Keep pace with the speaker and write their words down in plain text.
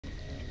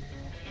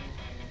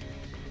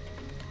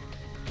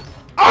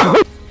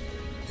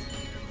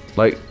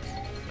Like,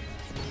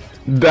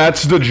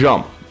 that's the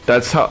jump.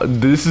 That's how,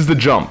 this is the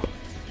jump.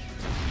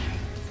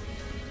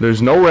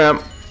 There's no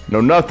ramp,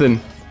 no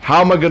nothing. How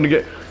am I gonna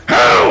get,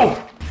 help?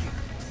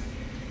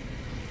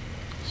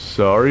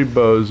 Sorry,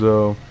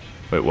 bozo.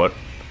 Wait, what?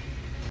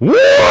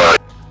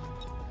 What?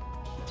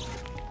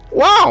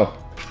 Wow.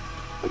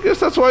 I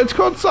guess that's why it's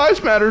called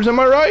size matters, am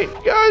I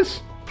right,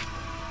 guys?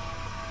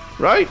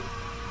 Right?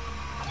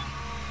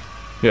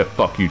 Yeah,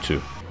 fuck you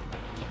too.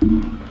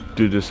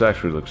 Dude, this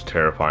actually looks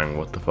terrifying,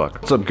 what the fuck.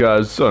 What's up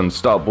guys, it's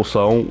Unstoppable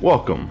Soul.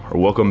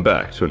 Welcome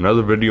back to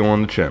another video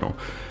on the channel.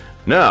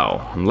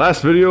 Now, in the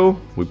last video,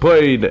 we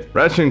played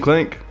Ratchet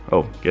Clank.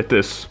 Oh, get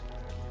this.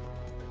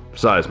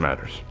 Size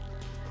matters.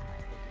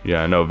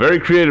 Yeah, I know, very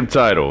creative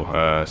title,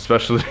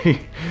 especially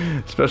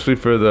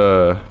for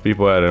the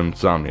people at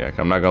Insomniac.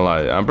 I'm not gonna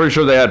lie, I'm pretty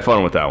sure they had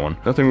fun with that one.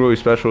 Nothing really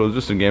special, it was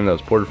just a game that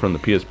was ported from the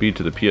PSP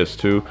to the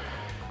PS2.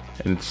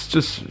 And it's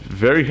just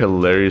very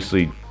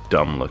hilariously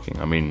dumb looking.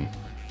 I mean,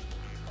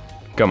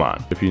 come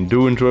on. If you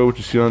do enjoy what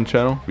you see on the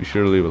channel, be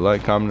sure to leave a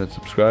like, comment, and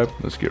subscribe.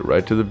 Let's get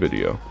right to the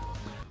video.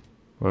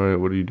 Alright,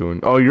 what are you doing?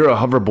 Oh, you're a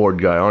hoverboard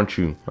guy, aren't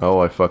you? Oh,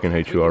 I fucking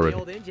hate you already.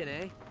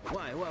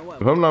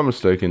 If I'm not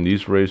mistaken,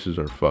 these races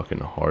are fucking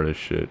hard as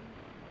shit.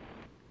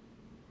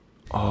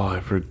 Oh, I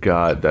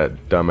forgot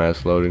that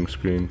dumbass loading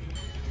screen.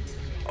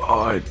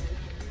 Oh, I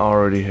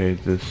already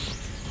hate this.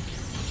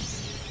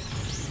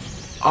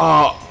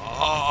 Oh,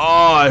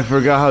 I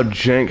forgot how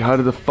jank. How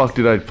the fuck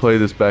did I play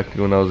this back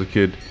when I was a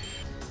kid?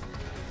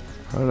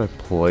 How did I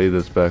play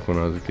this back when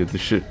I was a kid?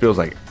 This shit feels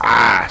like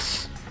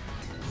ass.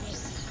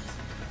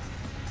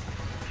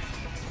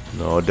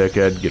 No,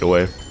 dickhead, get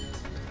away.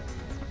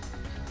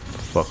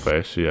 Fuck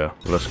face, yeah.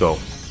 Let's go.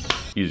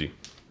 Easy.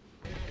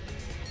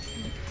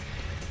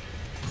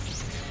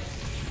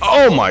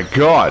 Oh my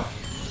god!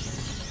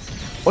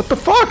 What the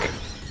fuck?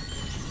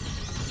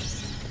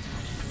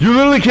 You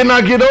literally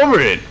cannot get over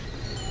it!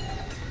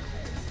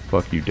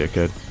 Fuck you,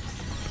 dickhead.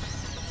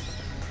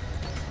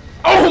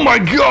 Oh my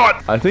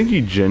god! I think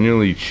he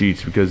genuinely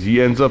cheats because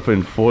he ends up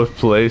in 4th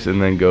place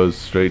and then goes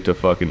straight to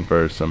fucking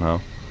 1st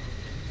somehow.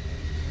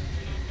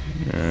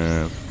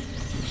 Yeah.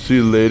 See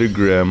you later,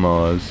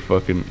 grandmas.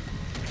 Fucking.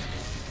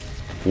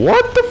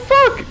 What the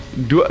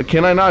fuck?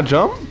 Can I not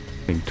jump?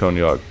 I think Tony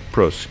Hawk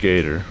Pro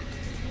Skater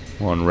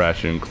on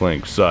Ratchet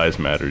Clank size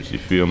matters. You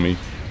feel me?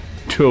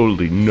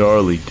 Totally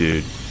gnarly,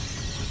 dude.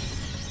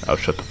 I'll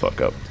shut the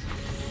fuck up.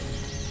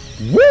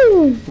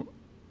 Woo!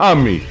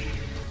 I'm me,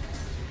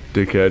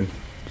 dickhead.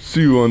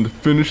 See you on the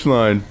finish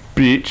line,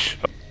 bitch.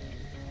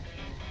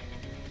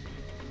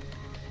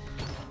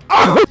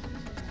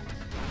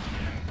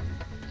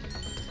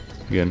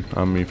 Again,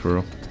 I'm me for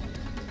real.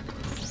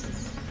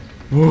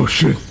 Oh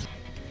shit.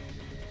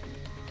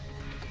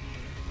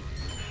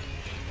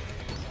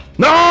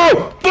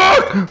 No!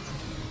 Fuck!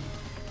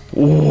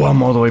 Oh,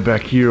 I'm all the way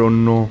back here. Oh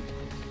no.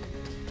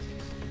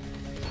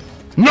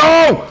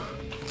 No!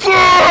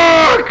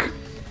 Fuck!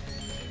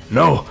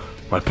 No,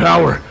 my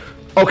power.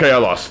 Okay, I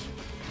lost.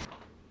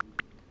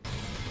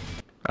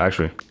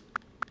 Actually.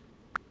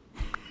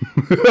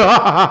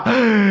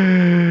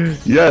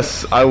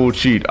 Yes, I will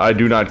cheat. I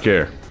do not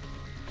care.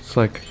 It's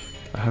like,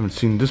 I haven't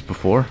seen this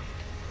before.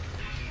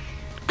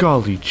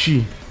 Golly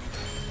gee.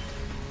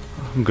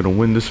 I'm gonna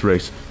win this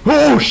race.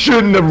 Oh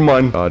shit, never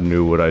mind. God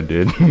knew what I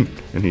did, and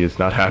he is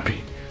not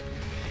happy.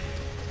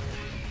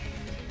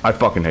 I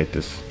fucking hate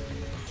this.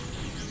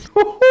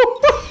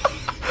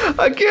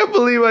 I can't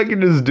believe I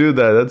can just do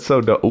that. That's so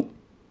dumb. Oh.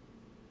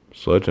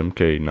 Sledge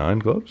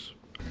MK9 gloves.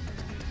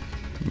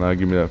 Now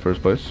give me that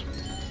first place.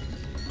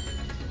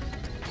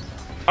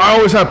 I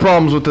always have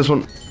problems with this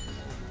one.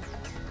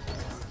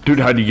 Dude,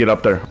 how do you get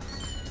up there?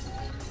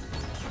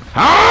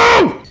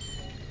 How?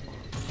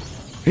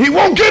 He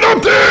won't get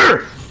up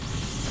there!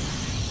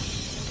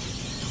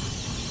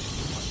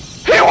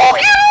 He won't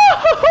get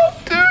up!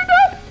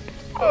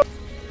 Dude!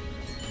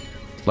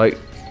 Like,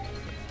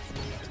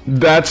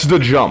 that's the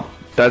jump.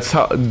 That's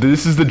how,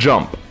 this is the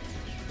jump.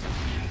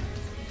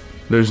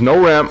 There's no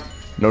ramp,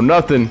 no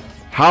nothing.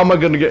 How am I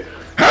gonna get,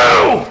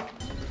 help!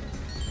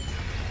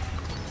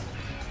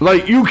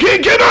 Like, you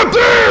can't get up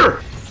there!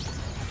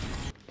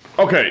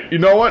 Okay, you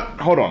know what?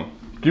 Hold on.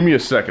 Give me a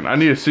second. I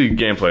need to see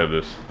gameplay of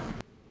this.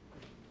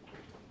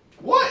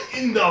 What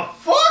in the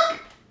fuck?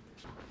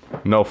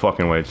 No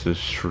fucking way. It's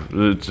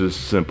as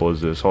simple as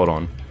this. Hold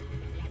on.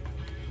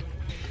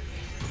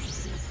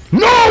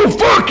 No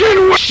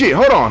fucking way! Shit,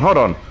 hold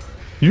on.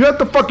 You have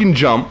to fucking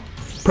jump,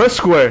 press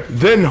square,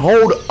 then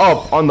hold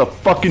up on the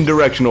fucking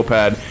directional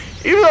pad.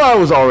 Even though I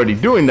was already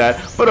doing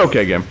that, but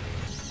okay, game.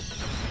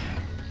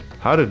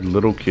 How did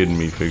little kid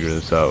me figure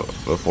this out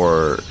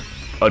before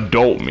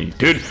adult me?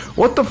 Dude,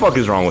 what the fuck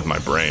is wrong with my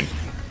brain?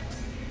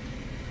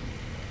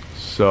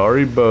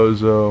 Sorry,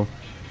 bozo.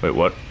 Wait,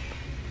 what?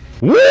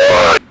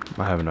 What?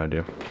 I have an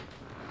idea.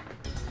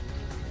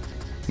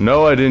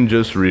 No, I didn't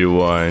just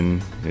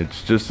rewind.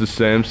 It's just the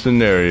same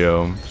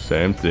scenario.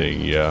 Same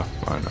thing, yeah,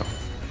 I know.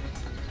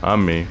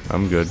 I'm me.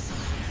 I'm good.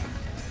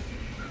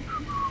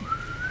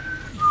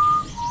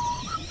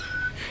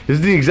 This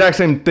is the exact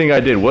same thing I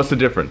did. What's the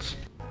difference?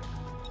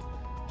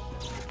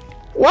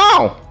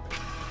 Wow!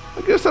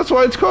 I guess that's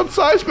why it's called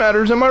size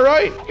matters, am I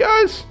right,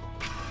 guys?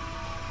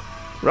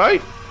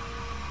 Right?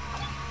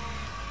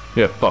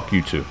 Yeah, fuck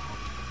you too.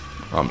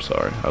 I'm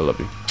sorry, I love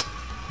you.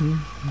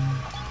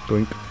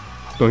 Doink,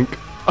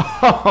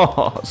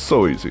 doink.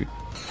 So easy.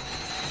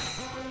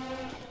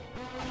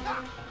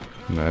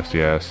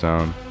 Nasty ass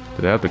sound.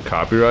 Did they have the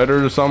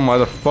copywriter or something? Why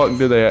the fuck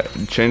did they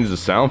change the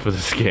sound for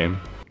this game?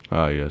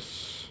 Ah,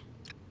 yes.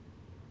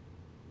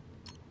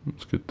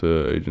 Let's get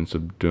the Agents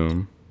of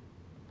Doom.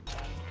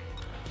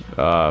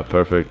 Ah,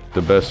 perfect.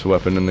 The best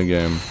weapon in the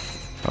game.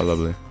 How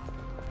lovely.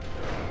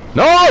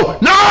 No!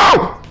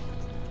 No!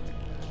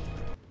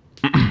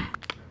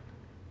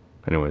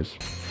 Anyways.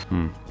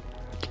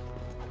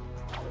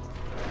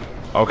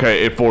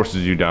 Okay, it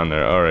forces you down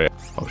there. Alright.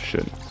 Oh,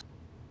 shit.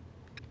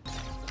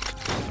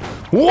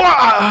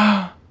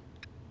 What?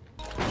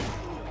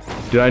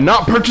 Did I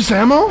not purchase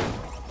ammo?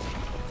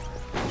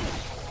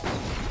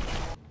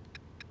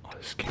 Oh,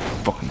 this game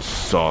fucking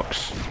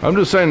sucks. I'm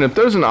just saying, if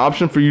there's an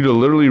option for you to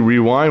literally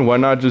rewind, why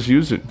not just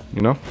use it,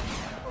 you know?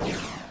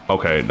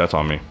 Okay, that's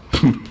on me.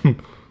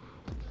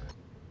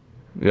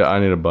 Yeah, I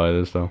need to buy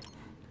this though.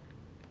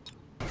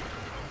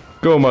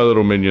 Go, my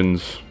little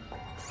minions.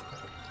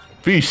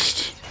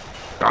 Feast.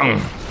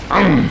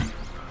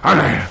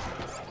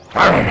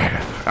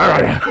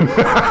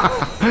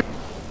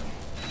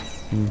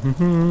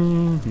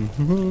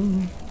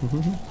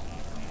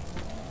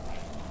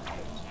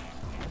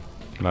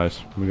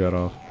 Nice, we got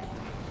off.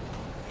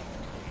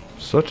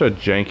 Such a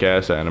jank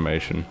ass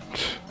animation.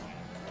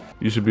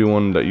 Used to be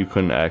one that you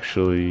couldn't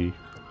actually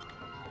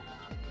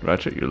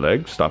ratchet your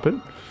leg. Stop it.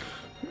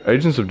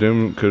 Agents of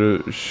Doom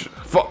could have.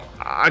 Fuck!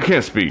 I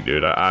can't speak,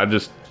 dude. I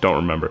just don't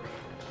remember.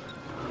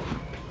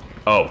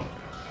 Oh,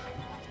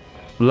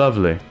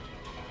 lovely.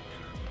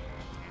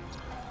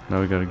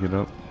 Now we gotta get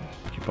up.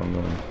 Keep on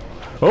going.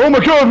 Oh my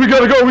god, we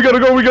gotta go, we gotta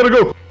go, we gotta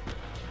go!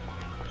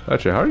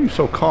 Actually, how are you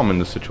so calm in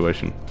this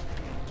situation?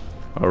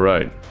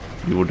 Alright,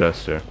 evil death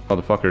stare.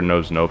 Motherfucker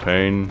knows no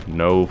pain,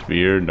 no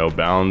fear, no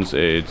bounds.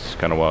 It's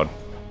kinda wild.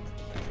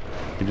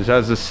 He just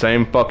has the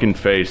same fucking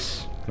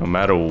face, no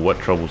matter what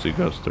troubles he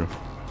goes through.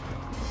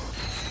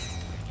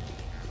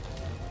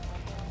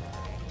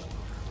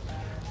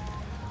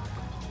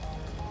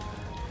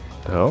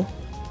 The hell?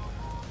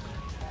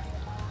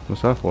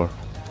 What's that for?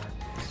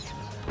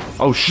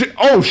 Oh shit!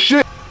 Oh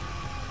shit!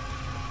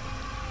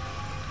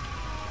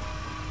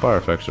 Fire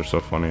effects are so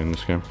funny in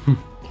this game.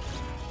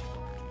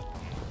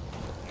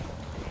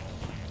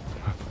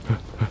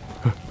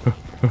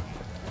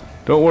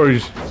 Don't worry.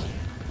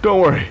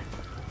 Don't worry.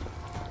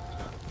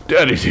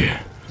 Daddy's here.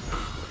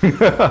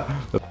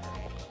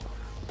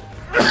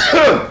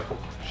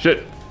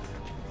 Shit.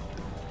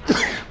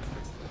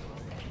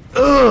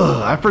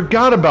 Ugh, I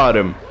forgot about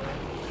him.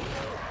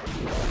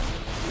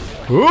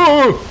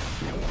 Ooh.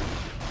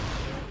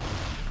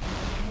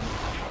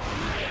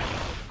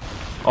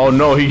 Oh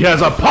no, he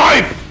has a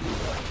pipe!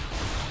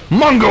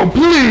 Mungo,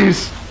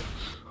 please!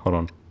 Hold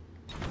on.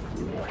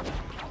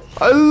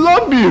 I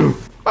love you!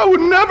 I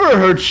would never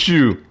hurt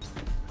you!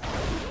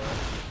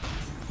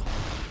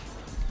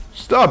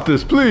 Stop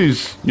this,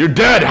 please! You're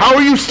dead! How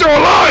are you still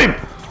alive?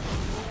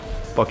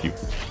 Fuck you.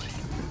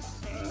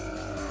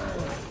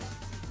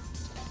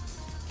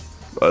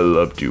 I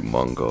loved you,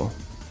 Mungo.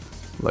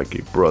 Like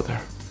a brother.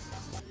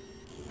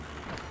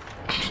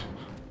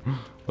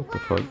 What the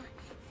fuck?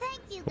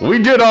 We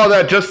did all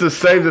that just to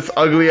save this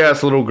ugly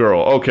ass little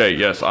girl. Okay,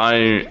 yes,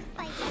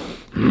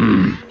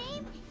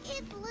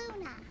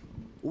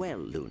 Well,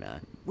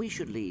 Luna, we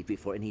should leave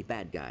before any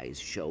bad guys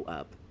show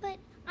up. But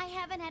I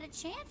haven't had a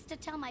chance to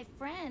tell my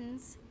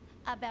friends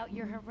about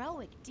your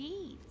heroic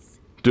deeds.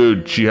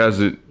 Dude, she has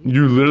it.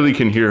 You literally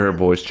can hear her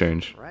voice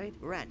change. Right,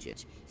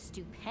 Ratchet?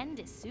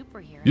 Stupendous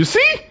superhero. You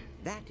see?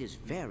 That is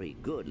very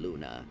good,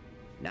 Luna.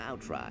 Now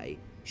try.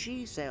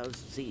 She sells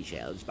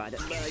seashells by the...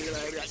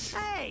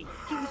 Hey!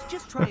 He was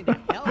just trying to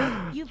help.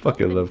 You've both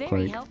Fucking been love very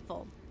Clank.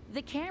 helpful.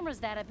 The cameras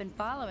that have been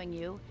following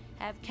you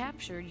have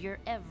captured your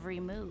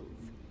every move.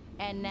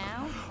 And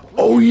now...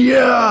 Oh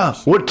yeah!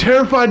 What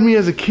terrified me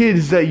as a kid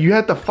is that you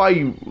had to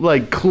fight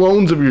like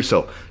clones of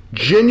yourself.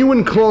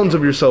 Genuine clones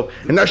of yourself.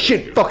 And that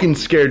shit fucking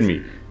scared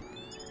me.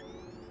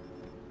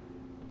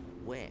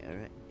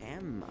 Where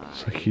am I?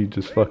 It's like he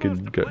just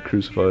fucking got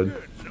crucified.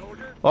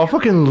 Oh, I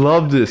fucking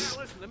love this.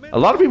 A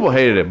lot of people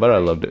hated it, but I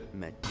loved it.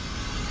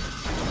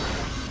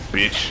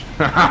 Bitch.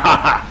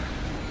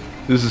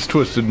 This is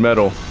Twisted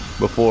Metal.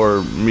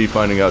 Before me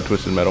finding out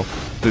Twisted Metal.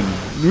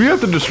 We have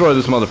to destroy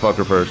this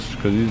motherfucker first,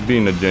 because he's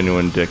being a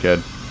genuine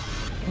dickhead.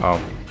 Oh.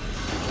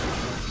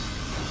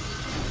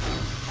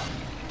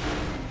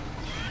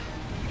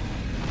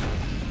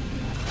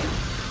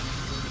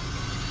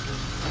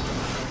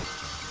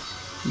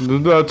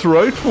 That's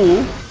right,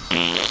 fool.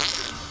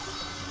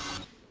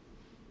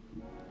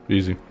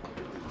 Easy.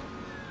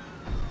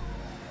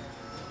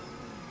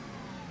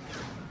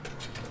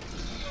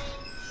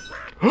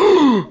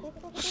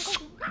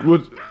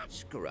 What?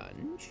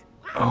 Grunge?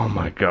 Oh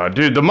my god,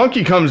 dude, the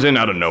monkey comes in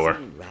out of nowhere.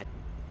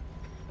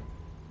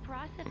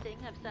 Processing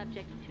of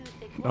subject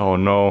 261. Oh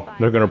no,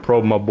 they're gonna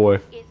probe my boy.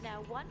 Is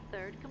now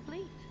 1/3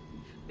 complete.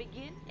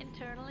 Begin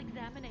internal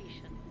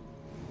examination.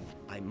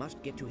 I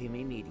must get to him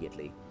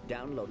immediately.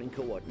 Downloading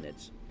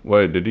coordinates.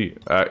 Wait,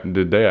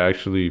 did they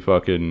actually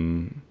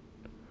fucking...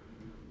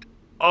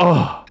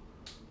 Oh!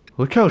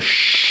 Look how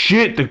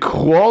shit the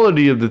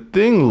quality of the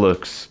thing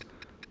looks.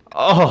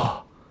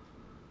 Oh!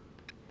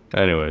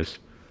 Anyways.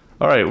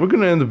 Alright, we're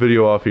gonna end the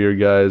video off here,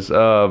 guys.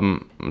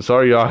 I'm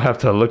sorry y'all have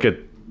to look at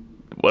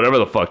whatever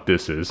the fuck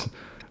this is.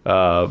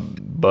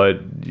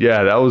 But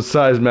yeah, that was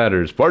Size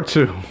Matters, part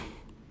 2.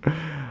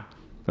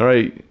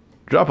 Alright,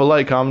 drop a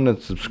like, comment, and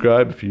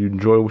subscribe if you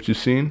enjoy what you've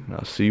seen.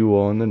 I'll see you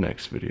all in the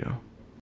next video.